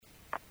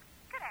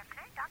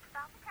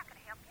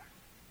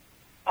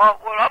Well,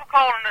 I'm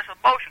calling this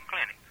abortion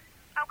clinic.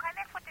 Okay,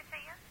 that's what this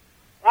is.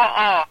 Well,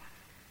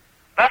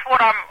 that's what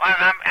I'm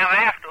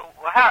after.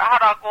 Well, how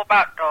do I go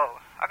about,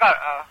 I got,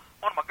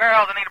 one of my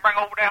girls I need to bring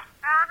over there.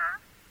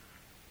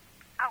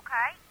 Uh-huh.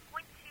 Okay.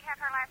 When did she have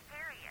her last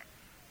period?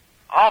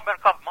 Oh, been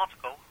a couple months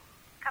ago.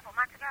 A couple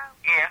months ago?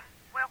 Yeah.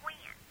 Well, when?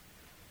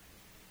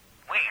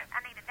 When?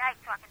 I need a date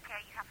so I can tell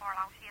you how far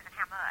along she is and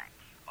how much.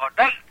 A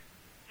date?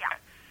 Yeah.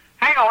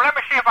 Hang on, let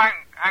me see if I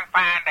can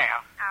find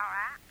out. All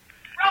right.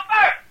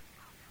 Robert!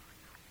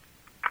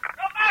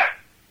 Robert!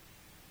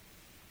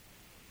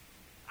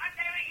 I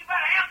tell you, you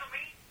better answer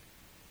me.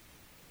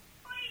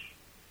 Please.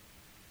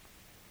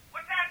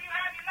 What time do you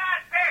have your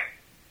last period?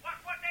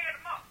 What day of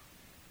the month?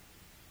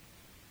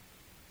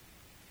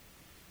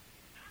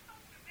 I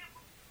don't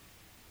remember.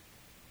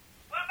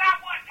 Well, about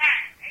what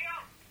time?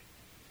 Hell.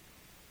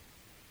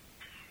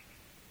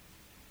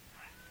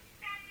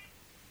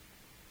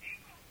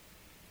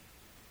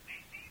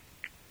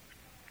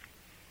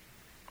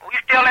 Oh, you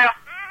still there?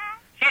 Mm-hmm.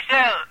 She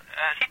said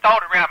she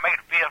thought around May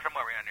the 5th,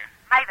 somewhere around there.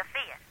 May the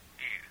 5th.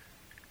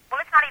 Yeah. Well,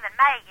 it's not even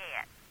May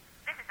yet.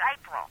 This is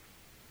April.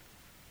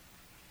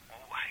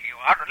 Oh,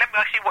 let me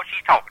see what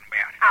she's talking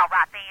about. All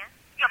right, then.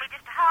 You want me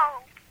just to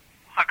hold?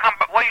 I come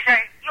back. What do you say?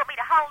 You want me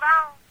to hold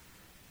on?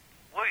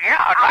 Well, yeah,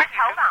 I'd like you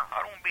hold to. on. I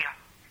don't want to be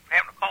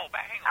having to call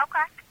back. Hang on.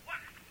 Okay. What?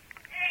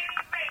 Hey,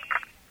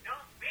 baby.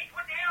 Bitch,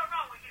 what the hell's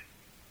wrong with you?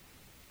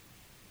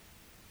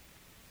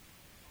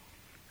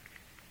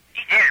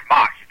 She said it's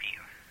March the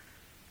 5th.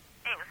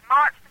 It was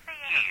March the 5th?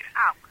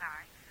 Yeah.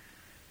 Okay.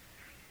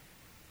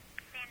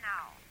 Then, no.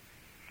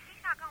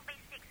 She's not going to be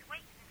 6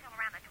 weeks until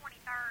around the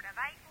 23rd of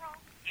April.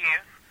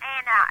 Yeah.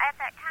 And at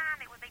that time,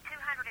 it would be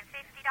 $250.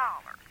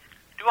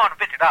 $250?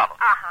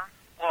 Uh-huh.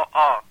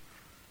 Well,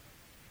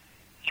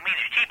 you mean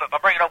it's cheaper if I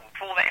bring it over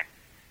before that?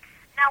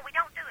 No, we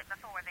don't do it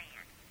before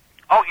then.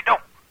 Oh, you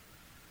don't?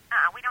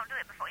 We don't do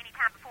it before any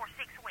time before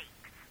 6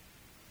 weeks.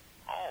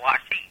 Oh, I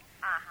see.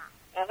 Uh-huh.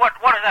 Well, what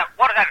does that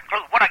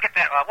include? What I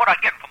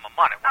get for my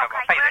money whenever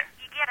I pay that?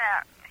 You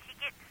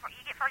get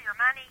for your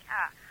money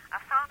a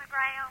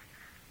sonogram,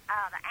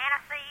 the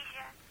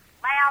anesthesia,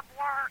 lab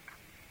work,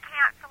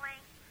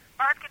 counseling,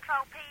 birth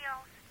control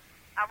pills,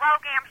 a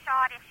ROGAM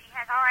shot if she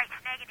has Rh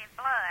negative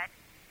blood,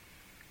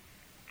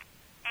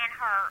 and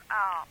her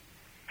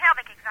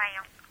pelvic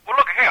exam. Well,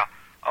 look at here.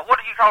 What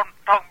are you talking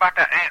about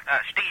that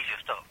anesthesia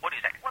stuff? What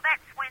is that? Well,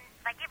 that's when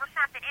they give her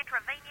something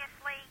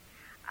intravenously,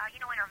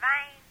 in her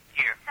vein.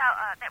 Yeah. So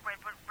that would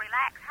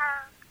relax her.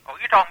 Oh,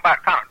 you're talking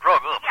about kind of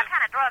drug up. Yeah,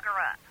 kind of drug her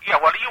up. Yeah,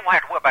 well, you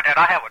won't have to worry about that.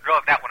 I have her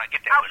drugged out when I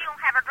get there. Oh, you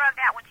don't have her drugged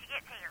out when she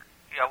gets here?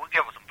 Yeah, we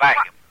give her some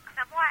Valium.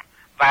 Some what?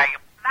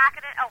 Valium.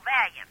 Vicodin? Oh,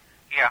 Valium.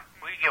 Yeah,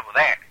 we give her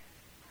that.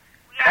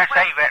 Yeah, that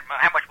saves that.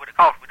 How much would it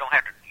cost? We don't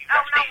have to use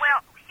Oh, no, anesthesia. well,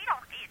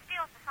 it's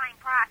still the same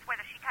price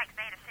whether she takes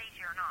the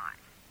anesthesia or not.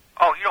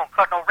 Oh, you don't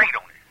cut no rate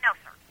on it? No,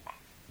 sir.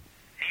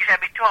 And you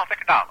said it'd be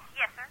 $250?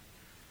 Yes, sir.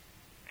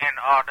 And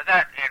does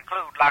that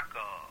include, like,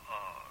 the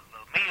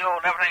meal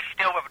and everything? She's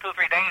still with for 2 or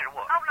 3 days or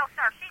what? Oh, no,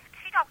 sir.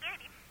 She don't get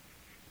any.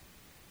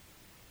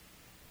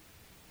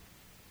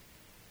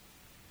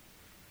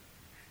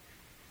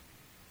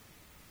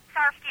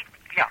 Sir, excuse me.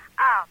 Yeah.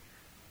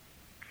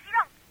 She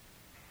don't.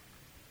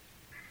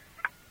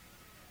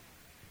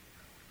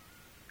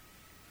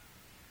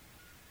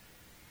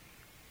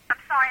 I'm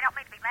sorry, I don't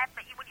mean to be laughing,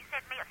 but when you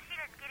said meals, she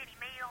didn't get any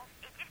meals.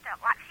 It's just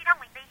she'd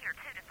only be here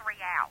 2 to 3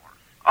 hours.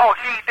 Oh,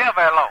 she ain't there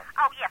very long?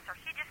 Oh, yes, sir.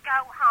 She just go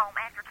home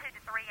after 2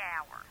 to 3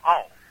 hours.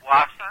 Oh,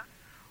 well, I see.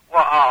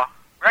 Well,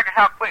 reckon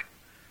how quick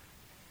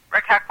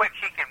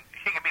she can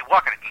be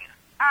working again?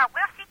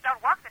 Well, she'd go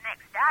to work the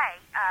next day.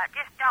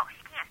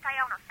 She can't stay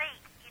on her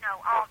feet,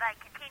 all day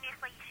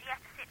continuously. She has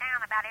to sit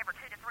down about every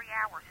 2 to 3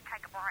 hours and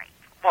take a break.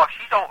 Well,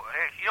 she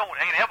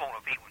ain't ever on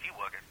her feet when she's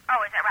working.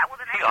 Oh, is that right? Well,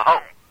 then She's that's a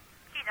hoe. good.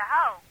 She's a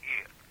hoe?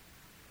 Yeah.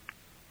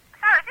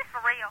 Sir, is this for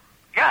real?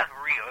 Yeah, it's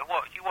real.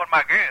 She wasn't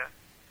my girl.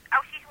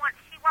 Oh, she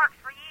works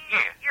for you?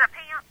 Yeah. You're a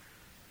pimp?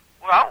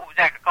 Well, I wouldn't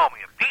exactly call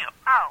me a pimp.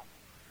 Oh.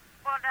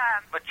 Well,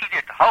 But she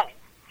just a hoe.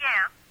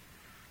 yeah.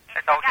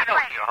 That's all. She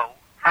knows she a hoe.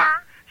 Huh?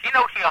 She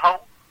knows she a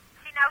hoe.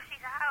 She knows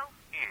she's a hoe?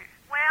 Yeah.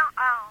 Well,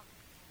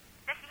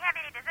 does she have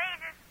any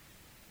diseases?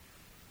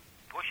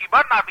 Well, she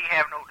must not be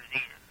having no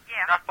diseases.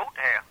 Yeah. Not supposed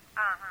to have.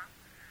 Uh-huh.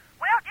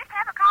 Well, just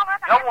have her call up.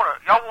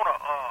 Y'all wanna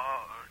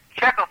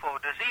check her for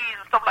disease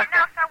and stuff like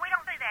No, that? sir, we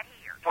don't do that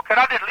here. Well, can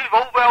I just leave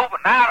her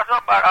overnight or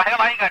something? Hell,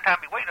 I ain't got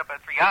time to be waiting up at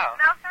 3 hours.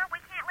 No, sir, we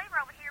can't leave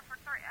her over here for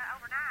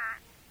overnight.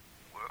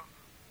 Well,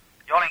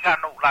 y'all ain't got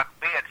no, like,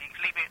 bed she can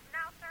sleep in?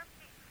 No, sir,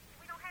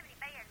 we don't have any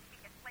beds she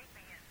can sleep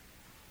in.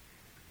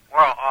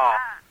 Well,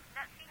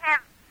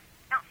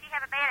 Don't she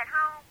have a bed at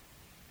home?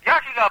 yeah,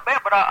 she got a bed,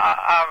 but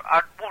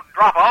I won't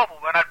drop her off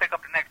when I pick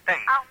up the next day.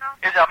 Oh, no.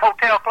 Is there a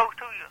motel close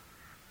to you?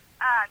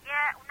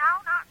 Yeah, no,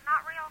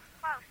 not real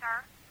close, sir.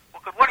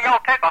 Well, could one of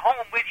y'all take her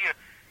home with you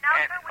No,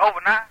 and sir,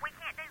 overnight? we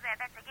can't do that.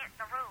 That's against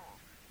the rules.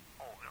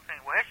 Oh, okay.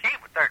 Well, she ain't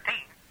but 13.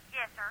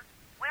 Yes, sir.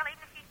 Well, even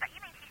if you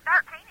mean she's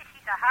 13 and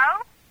she's a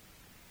hoe?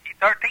 She's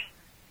 13.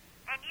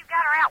 And you've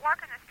got her out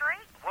working the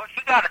street? Well,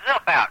 she got us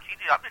up out.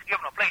 I'm just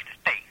giving her a place to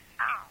stay.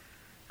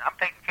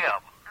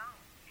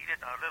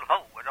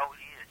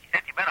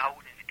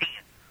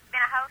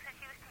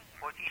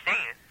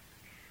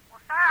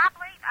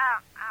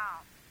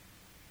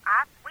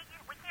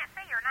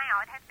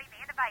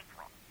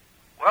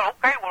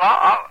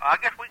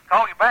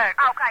 call you back.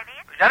 Okay,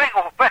 then. That ain't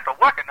gonna affect her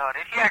working on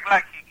it. She act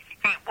like she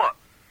can't work.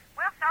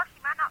 Well, sir, she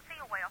might not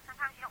feel well.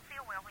 Sometimes you don't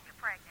feel well when you're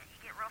pregnant.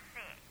 You get real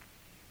sick.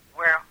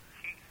 Well,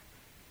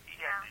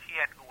 she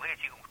had to go ahead.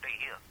 She gonna stay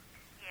here.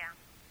 Yeah.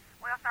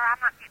 Well, sir, I'm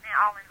not getting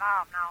all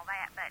involved and all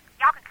that, but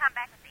y'all can come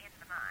back at the end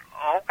of the month.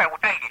 Oh, okay. Well,